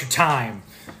 now is your time.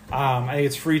 I think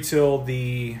it's free till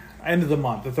the end of the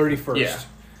month, the 31st. Yeah.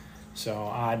 So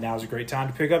now's a great time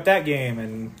to pick up that game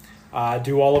and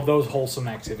do all of those wholesome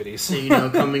activities. So,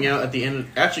 coming out at the end,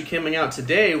 actually coming out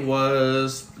today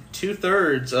was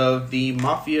 2/3 of the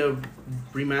Mafia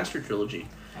Remastered trilogy.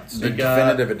 The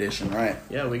definitive edition, right?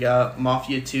 Yeah, we got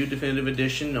Mafia 2 Definitive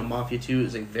Edition. Now, Mafia 2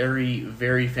 is a very,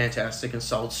 very fantastic and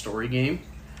solid story game.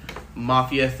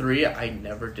 Mafia 3, I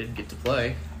never did get to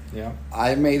play. Yeah.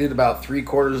 I made it about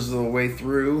 3/4 of the way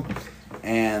through,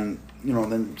 and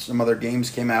then some other games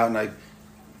came out, and I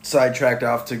sidetracked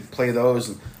off to play those.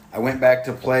 And I went back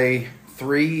to play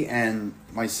 3, and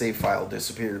my save file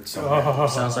disappeared. So,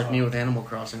 Sounds like me with Animal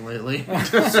Crossing lately.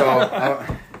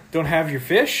 Don't have your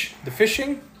fish? The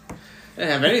fishing? I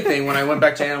didn't have anything when I went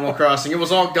back to Animal Crossing. It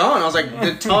was all gone. I was like,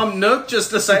 did Tom Nook just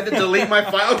decide to delete my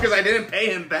file because I didn't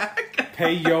pay him back?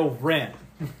 Pay your rent.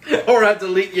 Or I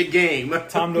delete your game.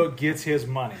 Tom Nook gets his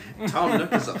money. Tom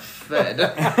Nook is a fed.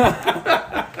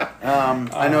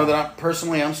 I know that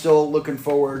I'm still looking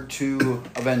forward to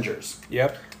Avengers.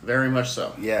 Yep. Very much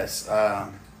so. Yes.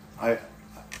 I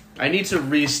need to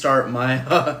restart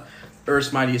my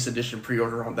Earth's Mightiest Edition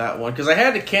pre-order on that one because I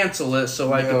had to cancel it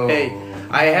so I could pay.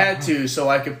 I had to so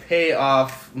I could pay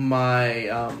off my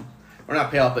or not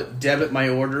pay off, but debit my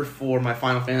order for my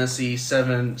Final Fantasy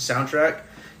VII soundtrack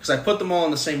because I put them all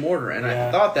in the same order, and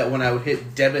I thought that when I would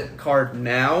hit debit card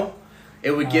now,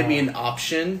 it would give me an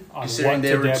option considering what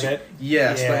they to were debit.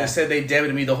 yes, Yeah. but instead they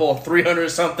debited me the whole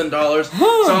 $300-something. So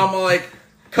I'm like,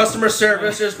 customer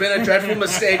service, there's been a dreadful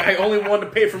mistake. I only wanted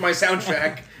to pay for my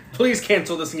soundtrack. Please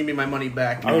cancel this and give me my money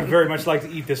back. I would very much like to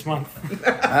eat this month.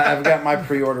 I've got my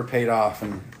pre-order paid off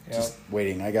and just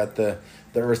waiting. I got the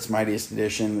Earth's Mightiest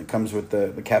Edition that comes with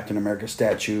the Captain America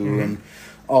statue and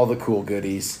all the cool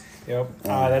goodies. Yep.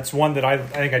 That's one that I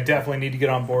think I definitely need to get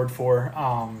on board for.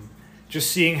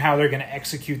 Just seeing how they're going to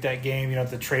execute that game,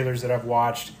 the trailers that I've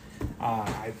watched.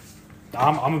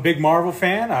 I'm a big Marvel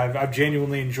fan. I've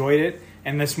genuinely enjoyed it.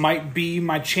 And this might be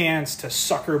my chance to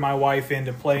sucker my wife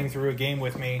into playing through a game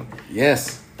with me.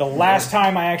 Yes. The last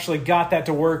time I actually got that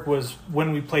to work was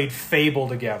when we played Fable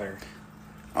together.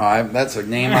 That's a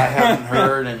name I haven't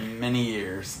heard in many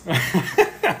years.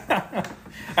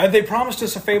 They promised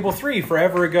us a Fable 3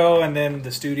 forever ago, and then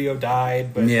the studio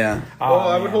died. But yeah. Well,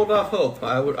 I would hold off hope.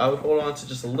 I would hold on to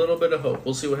just a little bit of hope.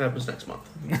 We'll see what happens next month.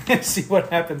 See what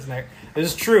happens next. This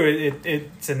is true.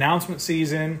 It's announcement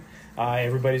season.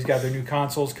 Everybody's got their new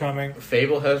consoles coming.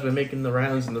 Fable has been making the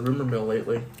rounds in the rumor mill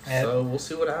lately, so we'll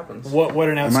see what happens. What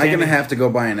an outstanding... Am I going to have to go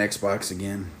buy an Xbox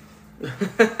again?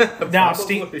 No,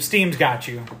 Steam's got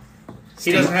you.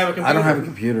 He doesn't have a computer. I don't have a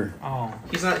computer. Oh.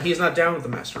 He's not down with the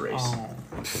master race. Oh.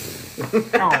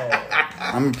 Oh.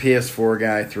 I'm a PS4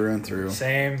 guy through and through.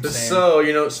 Same.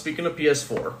 So, speaking of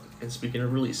PS4 and speaking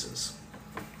of releases,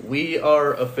 we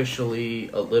are officially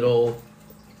a little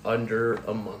under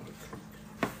a month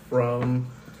from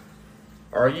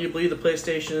arguably the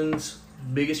PlayStation's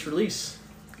biggest release.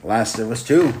 Last of Us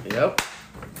 2. Yep.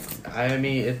 I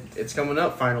mean, it's coming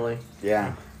up finally.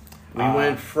 Yeah. We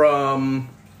went from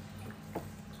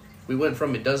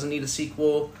it doesn't need a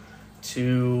sequel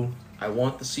to I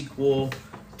want the sequel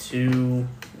to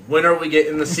when are we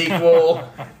getting the sequel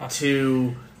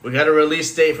to we got a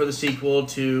release date for the sequel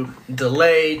to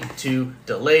delayed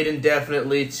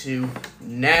indefinitely to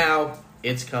now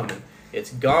it's coming.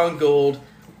 It's gone gold.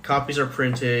 Copies are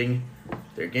printing.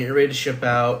 They're getting ready to ship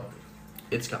out.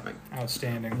 It's coming.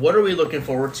 Outstanding. What are we looking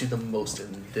forward to the most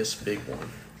in this big one?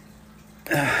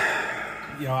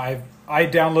 I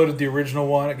downloaded the original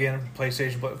one again,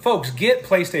 PlayStation Plus. Folks, get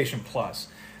PlayStation Plus.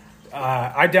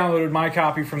 I downloaded my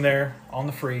copy from there on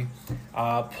the free.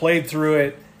 Played through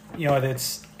it.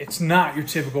 it's not your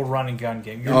typical run and gun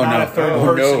game. You're Oh, not no. a third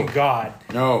Oh, person no. god.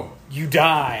 No. You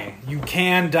die. You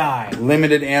can die.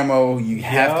 Limited ammo. You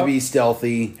have to Yep. be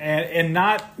stealthy. And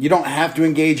not You don't have to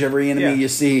engage every enemy Yeah. you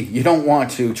see. You don't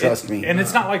want to, trust me. And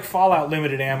it's not like Fallout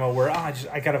limited ammo where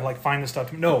I gotta like find the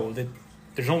stuff. No,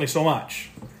 there's only so much,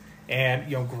 and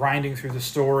grinding through the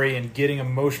story and getting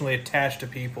emotionally attached to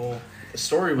people. The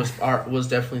story was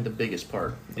definitely the biggest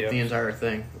part Yep. of the entire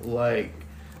thing. Like,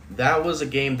 that was a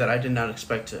game that I did not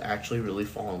expect to actually really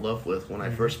fall in love with when I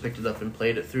first picked it up and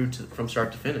played it through from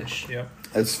start to finish. Yep.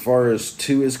 As far as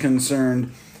 2 is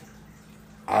concerned,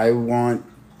 I want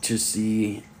to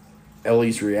see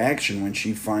Ellie's reaction when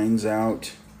she finds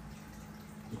out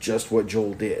just what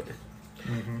Joel did.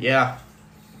 Yeah,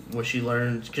 what she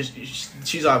learned, because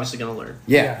she's obviously going to learn.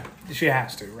 Yeah. She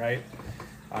has to, right?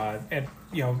 And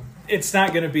it's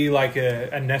not going to be like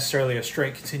a necessarily a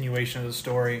straight continuation of the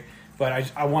story,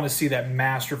 but I want to see that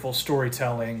masterful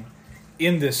storytelling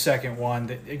in this second one.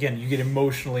 That again, you get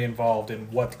emotionally involved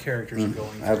in what the characters are going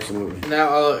through. Absolutely.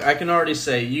 Now, I can already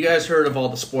say, you guys heard of all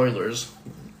the spoilers.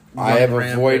 I have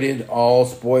Rampant. avoided all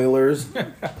spoilers.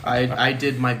 I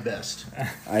did my best.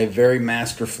 I very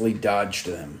masterfully dodged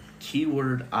them.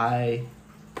 Keyword, I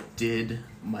did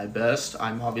my best.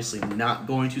 I'm obviously not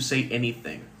going to say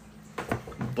anything. Fair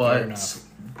But enough.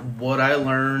 what I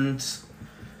learned,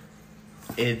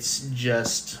 it's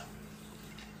just...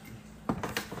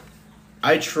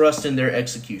 I trust in their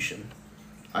execution.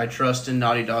 I trust in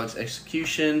Naughty Dog's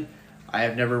execution. I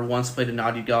have never once played a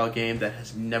Naughty Dog game that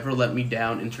has never let me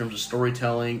down in terms of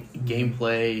storytelling,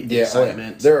 gameplay,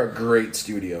 excitement. They're a great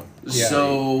studio. Yeah,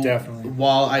 So, definitely.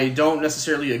 while I don't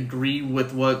necessarily agree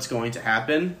with what's going to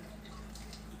happen,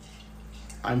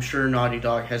 I'm sure Naughty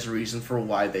Dog has a reason for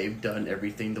why they've done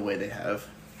everything the way they have.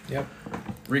 Yep.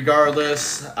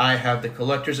 Regardless, I have the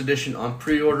collector's edition on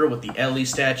pre-order with the Ellie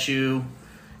statue,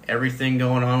 everything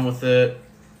going on with it.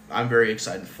 I'm very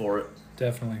excited for it.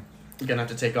 Definitely. I'm gonna have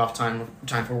to take off time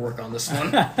for work on this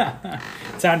one.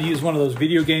 Time to use one of those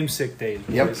video game sick days.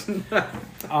 Yep.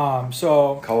 boys.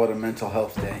 So Call it a mental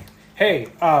health day. hey,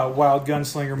 wild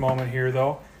gunslinger moment here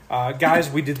though.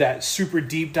 Guys, we did that super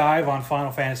deep dive on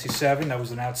Final Fantasy VII. That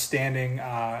was an outstanding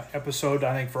episode,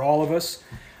 I think, for all of us.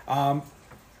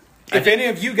 If any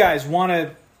of you guys want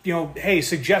to, hey,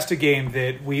 suggest a game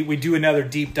that we do another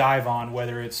deep dive on,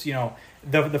 whether it's,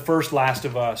 the first Last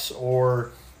of Us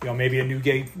or, maybe a new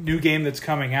game that's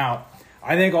coming out,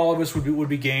 I think all of us would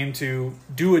be game to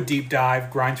do a deep dive,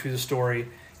 grind through the story,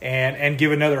 and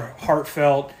give another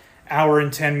heartfelt hour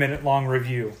and 10-minute long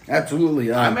review.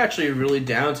 Absolutely. I'm actually really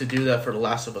down to do that for The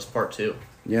Last of Us Part 2.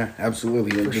 Yeah,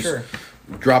 absolutely. For Just sure.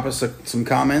 drop us some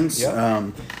comments.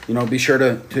 Yep. Be sure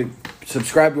to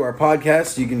subscribe to our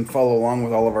podcast. You can follow along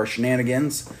with all of our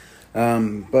shenanigans.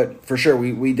 But for sure,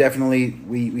 we definitely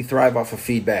we thrive off of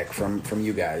feedback from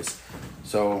you guys.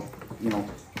 So,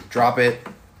 drop it.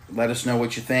 Let us know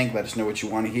what you think. Let us know what you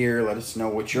want to hear. Let us know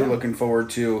what you're looking forward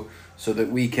to so that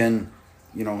we can,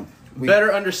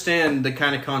 Better understand the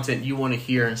kind of content you want to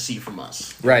hear and see from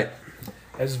us. Right.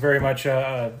 This is very much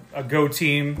a go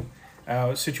team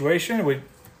situation.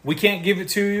 We can't give it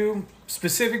to you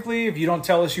specifically if you don't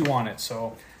tell us you want it.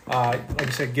 So, like I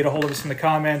said, get a hold of us in the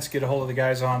comments. Get a hold of the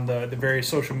guys on the various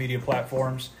social media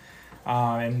platforms,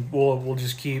 and we'll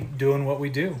just keep doing what we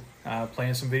do,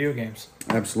 playing some video games.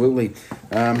 Absolutely.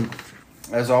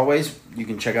 As always, you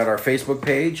can check out our Facebook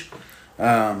page.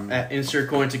 At Insert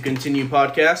Coin to Continue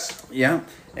podcast. Yeah.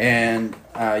 And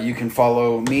you can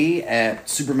follow me at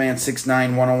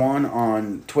Superman69101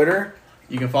 on Twitter.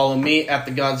 You can follow me at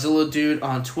the Godzilla Dude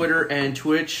on Twitter and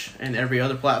Twitch and every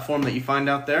other platform that you find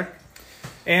out there.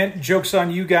 And joke's on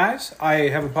you guys. I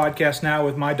have a podcast now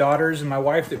with my daughters and my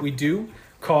wife that we do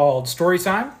called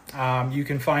Storytime. You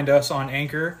can find us on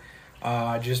Anchor.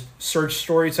 Just search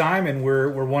Storytime, and we're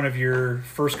one of your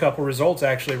first couple results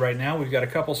actually right now. We've got a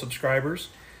couple subscribers.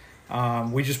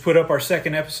 We just put up our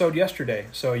second episode yesterday,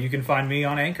 so you can find me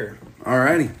on Anchor.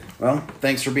 Alrighty. Well,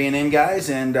 thanks for being in, guys,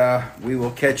 and we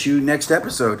will catch you next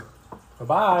episode.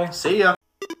 Bye-bye. See ya.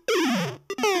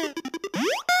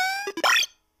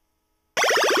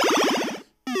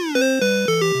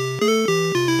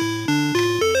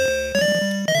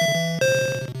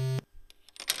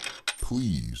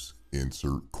 Please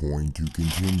insert coin to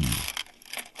continue.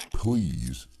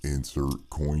 Please insert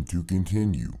coin to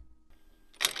continue.